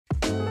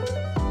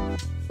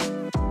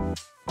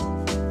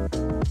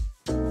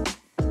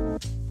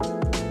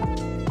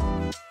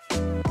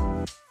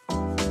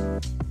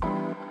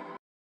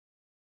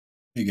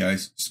Hey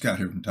guys, Scott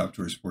here from Top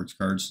Choice Sports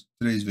Cards.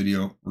 Today's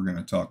video, we're going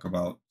to talk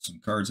about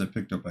some cards I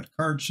picked up at a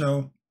card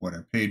show, what I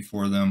paid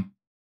for them,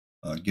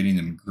 getting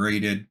them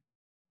graded,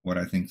 what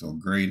I think they'll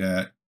grade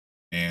at,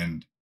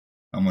 and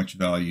how much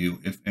value,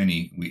 if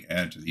any, we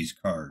add to these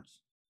cards.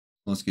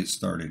 Let's get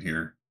started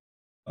here.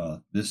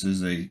 This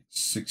is a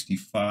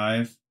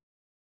 65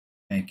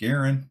 Hank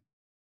Aaron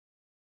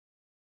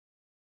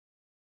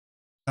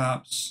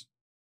Topps,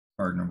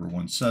 card number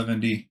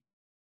 170.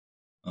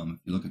 If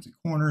you look at the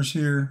corners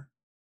here,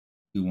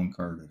 do one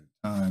card at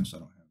a time so I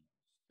don't have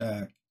a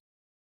stack.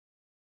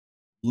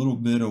 A little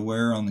bit of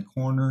wear on the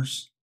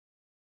corners,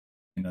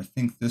 and I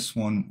think this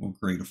one will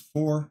grade a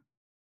 4,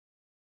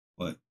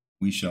 but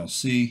we shall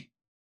see.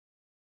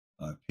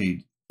 I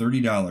paid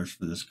 $30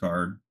 for this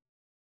card,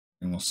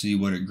 and we'll see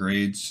what it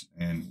grades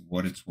and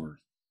what it's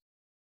worth.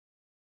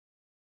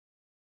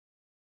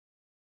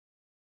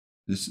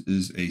 This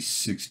is a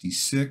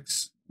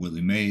 66 Willie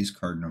Mays,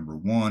 card number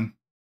 1.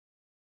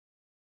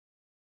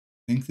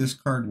 I think this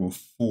card will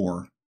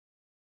 4,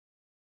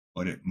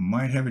 but it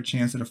might have a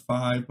chance at a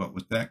 5, but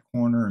with that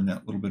corner and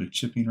that little bit of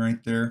chipping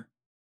right there,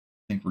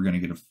 I think we're going to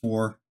get a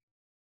 4.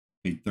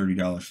 Paid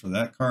 $30 for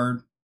that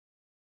card.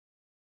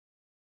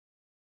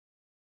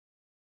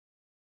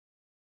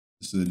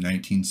 This is a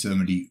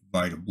 1970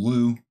 Vita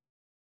Blue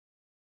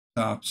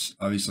Topps.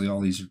 Obviously all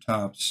these are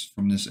Topps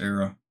from this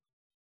era.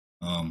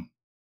 I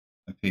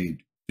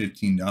paid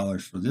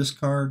 $15 for this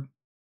card.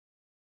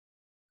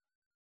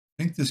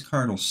 I think this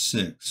card will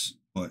 6,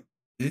 but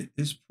it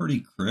is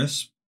pretty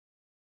crisp.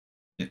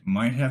 It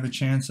might have a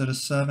chance at a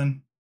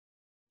 7.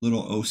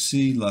 Little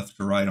OC left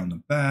to right on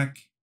the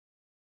back.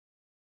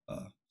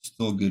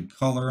 Still good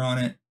color on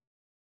it.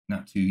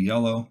 Not too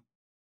yellow.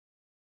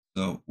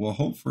 So we'll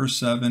hope for a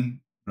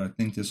 7, but I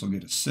think this will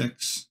get a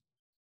 6.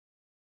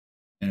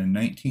 And a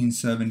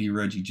 1970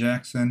 Reggie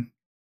Jackson.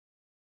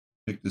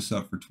 Picked this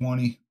up for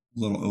 20.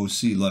 Little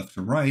OC left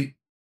to right.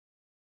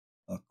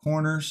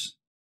 Corners.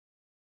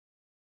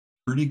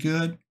 Pretty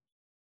good.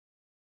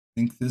 I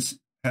think this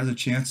has a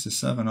chance to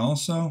 7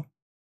 also.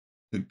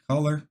 Good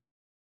color.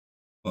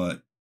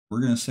 But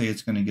we're going to say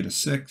it's going to get a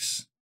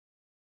 6.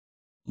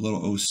 A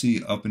little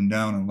OC up and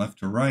down and left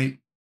to right.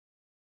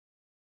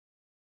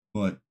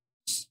 But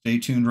stay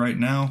tuned right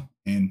now,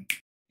 and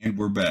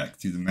we're back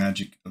through the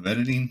magic of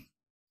editing.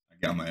 I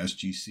got my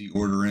SGC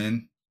order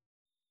in.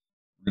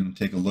 We're going to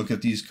take a look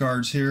at these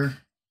cards here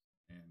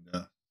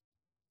and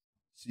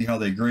see how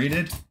they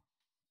graded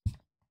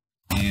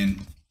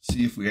and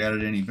see if we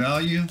added any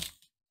value,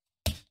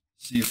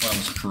 see if I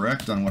was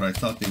correct on what I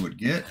thought they would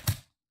get.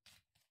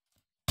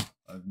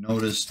 I've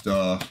noticed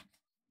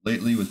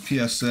lately with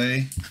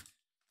PSA,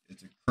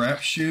 it's a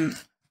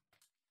crapshoot.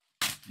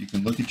 You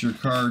can look at your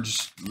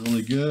cards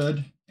really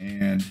good,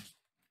 and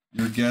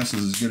your guess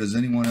is as good as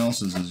anyone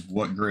else's as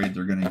what grade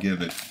they're going to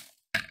give it.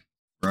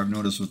 Where I've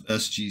noticed with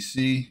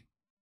SGC,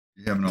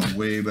 you're having a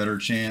way better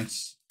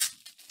chance.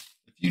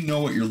 If you know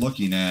what you're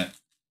looking at,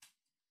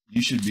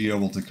 you should be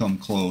able to come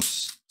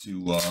close to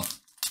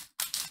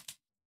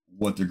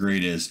what the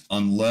grade is,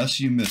 unless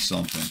you miss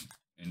something,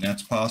 and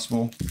that's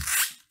possible.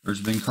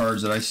 There's been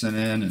cards that I sent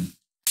in and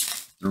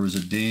there was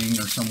a ding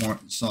or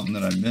something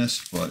that I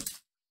missed, but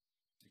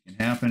it can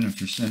happen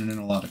if you're sending in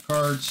a lot of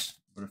cards.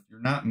 But if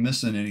you're not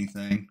missing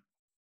anything,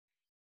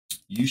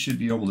 you should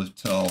be able to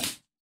tell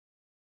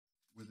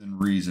within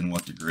reason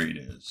what the grade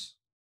is.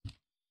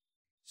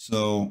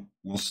 So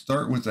we'll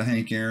start with the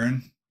Hank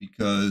Aaron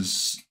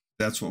because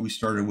that's what we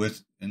started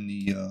with in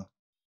the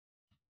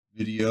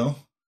video.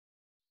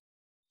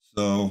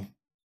 So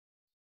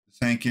this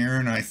Hank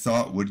Aaron I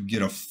thought would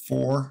get a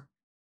 4.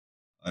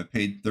 I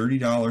paid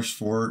 $30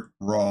 for it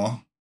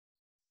raw,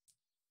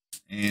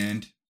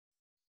 and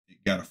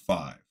it got a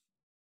 5.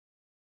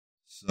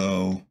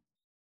 So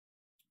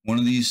one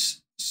of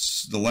these,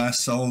 the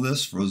last sell of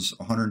this was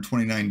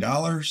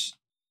 $129,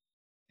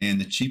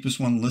 and the cheapest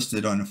one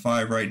listed on a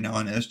 5 right now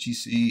on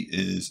SGC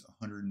is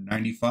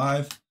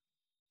 $195.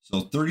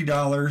 So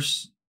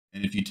 $30,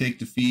 and if you take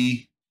the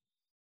fee,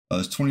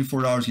 it's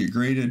 $24 to get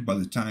graded. By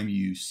the time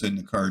you send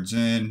the cards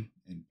in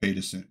and pay to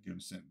get them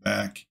sent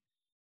back,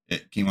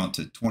 it came out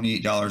to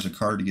 $28 a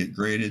card to get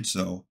graded.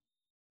 So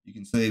you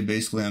can say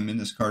basically I'm in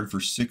this card for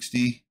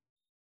 $60,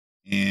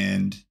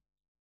 and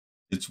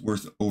it's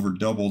worth over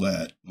double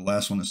that. The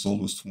last one that sold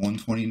was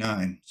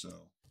 $129,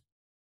 so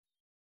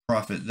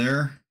profit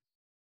there.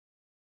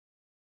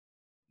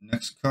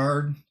 Next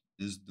card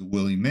is the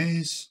Willie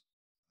Mays.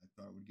 I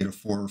thought I would get a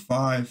 4 or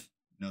 5.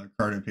 Another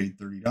card I paid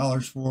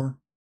 $30 for,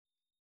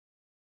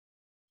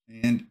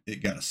 and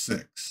it got a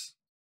 6.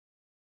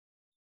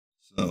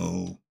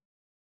 So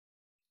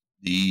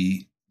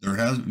there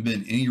hasn't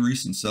been any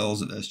recent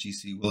sales at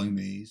SGC Willie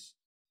Mays,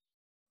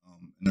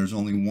 and there's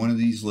only one of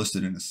these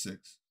listed in a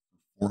 6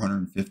 for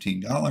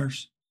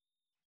 $415.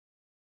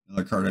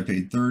 Another card I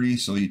paid $30,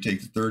 so you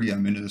take the $30.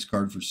 I'm into this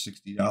card for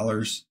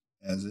 $60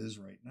 as is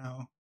right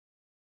now,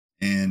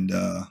 and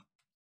the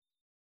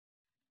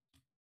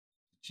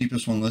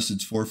cheapest one listed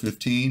is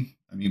 $415.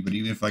 I mean, but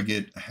even if I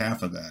get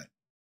half of that,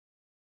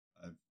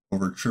 I've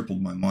over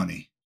tripled my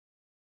money.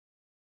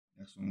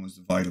 Next one was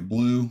the Vita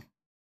Blue. I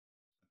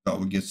thought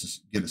we'd get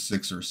a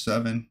 6 or a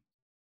 7.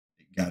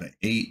 It got an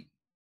 8.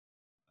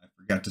 I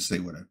forgot to say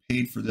what I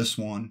paid for this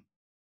one.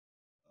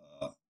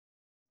 I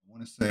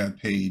want to say I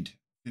paid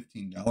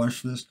 $15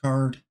 for this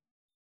card.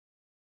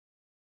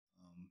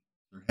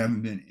 There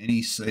haven't been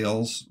any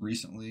sales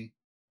recently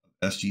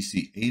of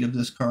SGC 8 of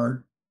this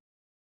card.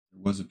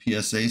 There was a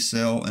PSA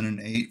sale and an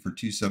 8 for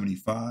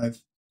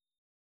 $275.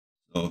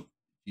 So if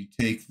you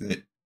take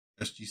that,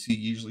 SGC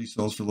usually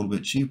sells for a little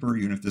bit cheaper,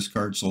 even if this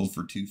card sold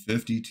for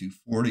 $250,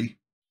 $240.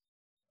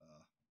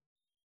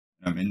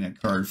 I'm in that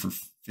card for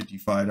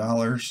 $55,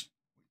 $30,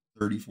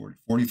 $40,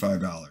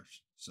 $45.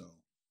 So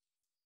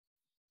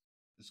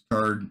this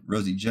card,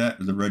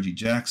 the Reggie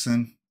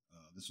Jackson,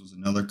 this was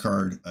another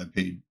card I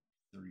paid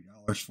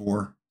 $30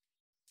 for.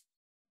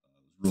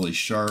 It was really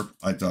sharp.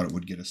 I thought it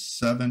would get a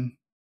 7,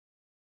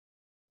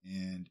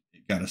 and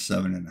it got a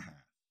 7.5.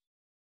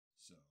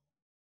 So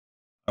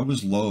I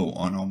was low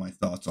on all my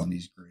thoughts on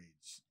these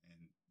grades,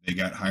 and they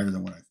got higher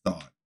than what I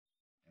thought.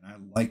 And I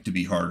like to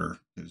be harder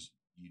because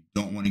you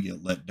don't want to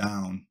get let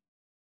down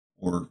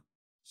or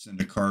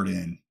send a card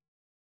in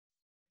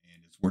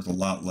and it's worth a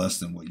lot less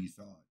than what you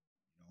thought.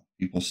 You know,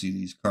 people see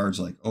these cards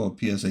like, oh,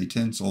 a PSA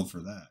 10 sold for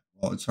that.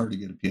 Well, it's hard to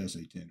get a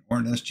PSA 10 or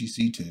an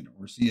SGC 10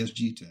 or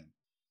CSG 10.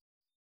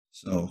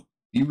 So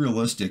be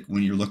realistic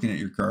when you're looking at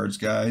your cards,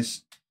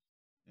 guys,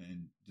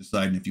 and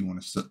deciding if you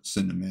want to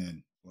send them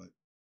in. But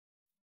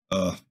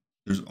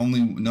there's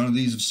only none of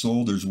these have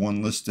sold. There's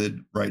one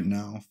listed right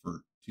now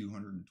for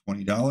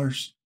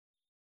 $220.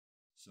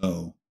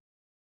 So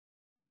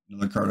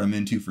another card I'm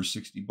into for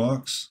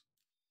 $60. So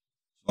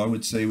I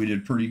would say we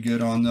did pretty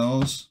good on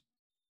those.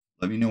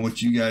 Let me know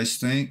what you guys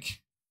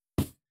think.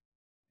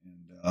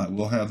 And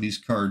we'll have these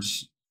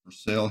cards for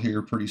sale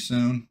here pretty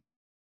soon.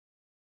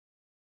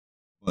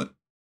 But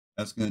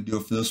that's going to do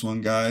it for this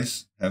one,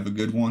 guys. Have a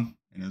good one.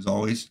 And as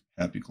always,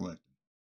 happy collecting.